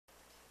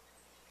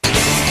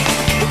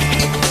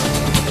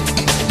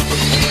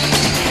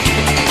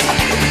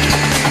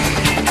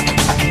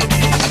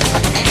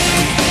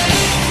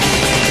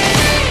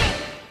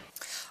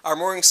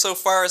morning so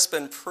far has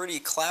been pretty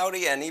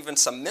cloudy and even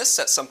some mist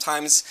at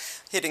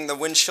sometimes hitting the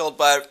windshield,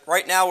 but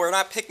right now we're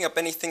not picking up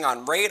anything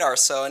on radar,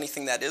 so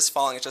anything that is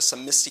falling is just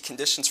some misty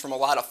conditions from a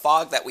lot of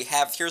fog that we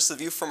have. Here's the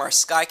view from our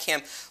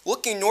Skycam.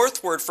 Looking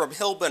northward from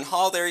Hilbin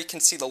Hall there, you can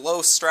see the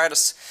low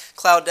stratus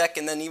cloud deck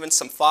and then even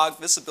some fog.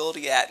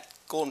 Visibility at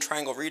Golden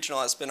Triangle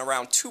Regional has been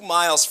around 2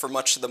 miles for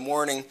much of the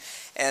morning,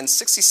 and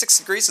 66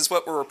 degrees is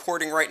what we're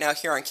reporting right now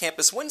here on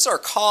campus. Winds are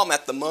calm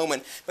at the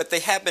moment, but they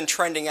have been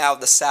trending out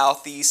of the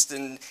southeast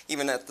and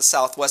even at the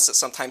southwest at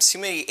sometimes.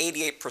 Humidity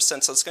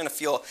 88%, so it's going to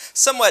feel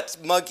somewhat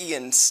muggy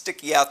and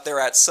sticky out there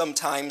at some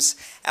times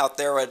out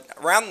there.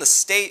 Around the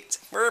state,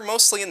 we're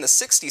mostly in the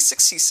 60s,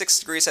 66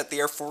 degrees at the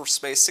Air Force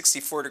Base,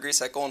 64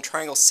 degrees at Golden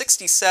Triangle,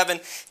 67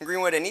 in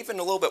Greenwood, and even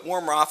a little bit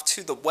warmer off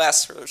to the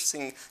west. We're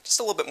seeing just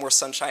a little bit more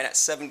sunshine at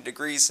 70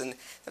 degrees, and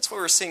that's what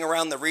we're seeing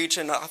around the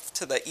region. Off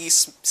to the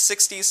east,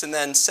 60s, and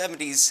then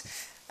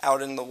 70s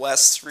out in the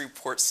west.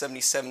 Report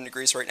 77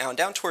 degrees right now, and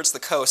down towards the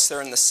coast,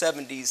 they're in the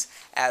 70s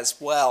as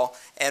well.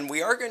 And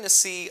we are going to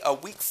see a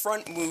weak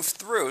front move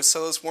through,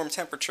 so those warm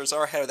temperatures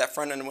are ahead of that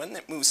front, and when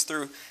it moves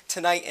through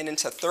tonight and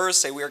into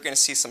Thursday, we are going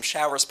to see some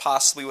showers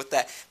possibly with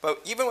that. But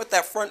even with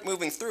that front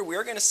moving through, we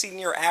are going to see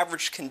near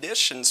average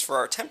conditions for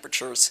our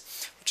temperatures,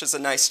 which is a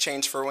nice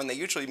change for when they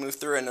usually move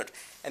through.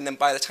 And then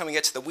by the time we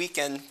get to the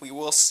weekend, we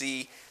will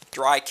see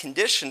dry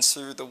conditions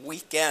through the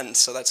weekend,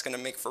 so that's going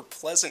to make for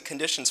pleasant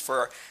conditions for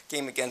our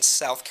game against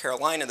South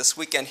Carolina this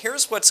weekend.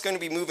 Here's what's going to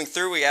be moving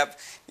through. You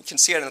can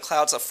see it in the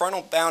clouds, a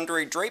frontal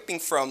boundary draping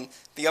from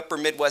the upper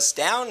Midwest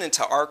down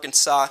into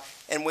Arkansas,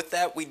 and with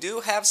that we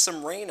do have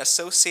some rain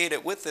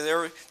associated with it.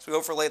 There, as we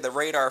overlay the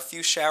radar, a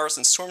few showers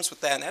and storms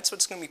with that, and that's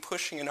what's going to be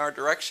pushing in our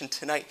direction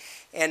tonight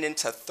and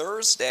into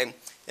Thursday.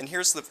 And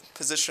here's the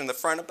position of the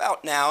front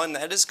about now, and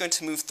that is going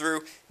to move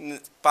through.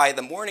 By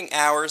the morning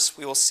hours,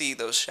 we will see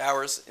those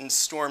showers and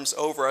storms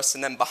over us,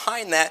 and then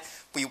behind that,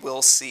 we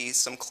will see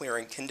some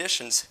clearing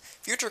conditions.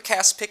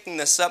 Futurecast picking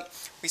this up,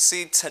 we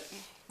see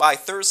by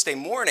Thursday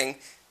morning,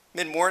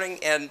 mid-morning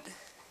and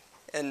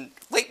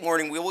late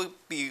morning, we will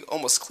be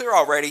almost clear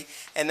already,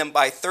 and then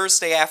by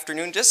Thursday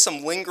afternoon, just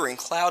some lingering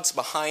clouds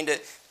behind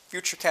it.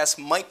 Futurecast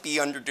might be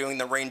underdoing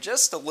the rain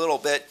just a little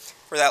bit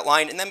for that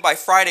line, and then by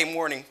Friday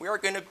morning, we are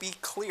going to be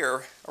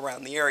clear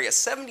around the area.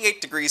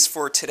 78 degrees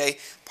for today,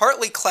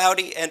 partly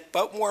cloudy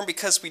but warm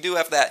because we do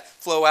have that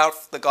flow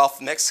out the Gulf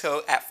of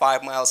Mexico at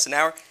 5 miles an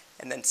hour,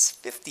 and then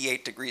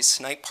 58 degrees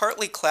tonight,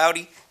 partly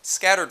cloudy,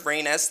 scattered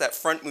rain as that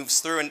front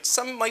moves through, and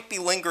some might be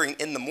lingering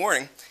in the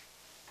morning.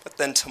 But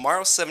then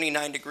tomorrow,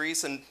 79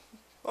 degrees and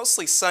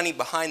mostly sunny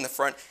behind the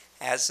front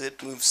as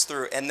it moves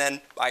through. And then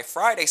by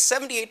Friday,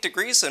 78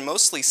 degrees and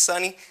mostly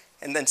sunny.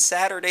 And then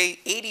Saturday,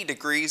 80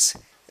 degrees.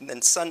 And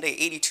then Sunday,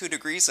 82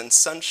 degrees and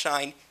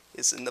sunshine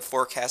is in the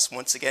forecast.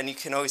 Once again, you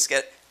can always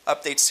get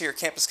updates to your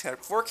Campus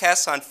Connect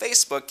forecast on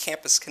Facebook,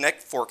 Campus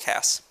Connect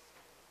Forecast.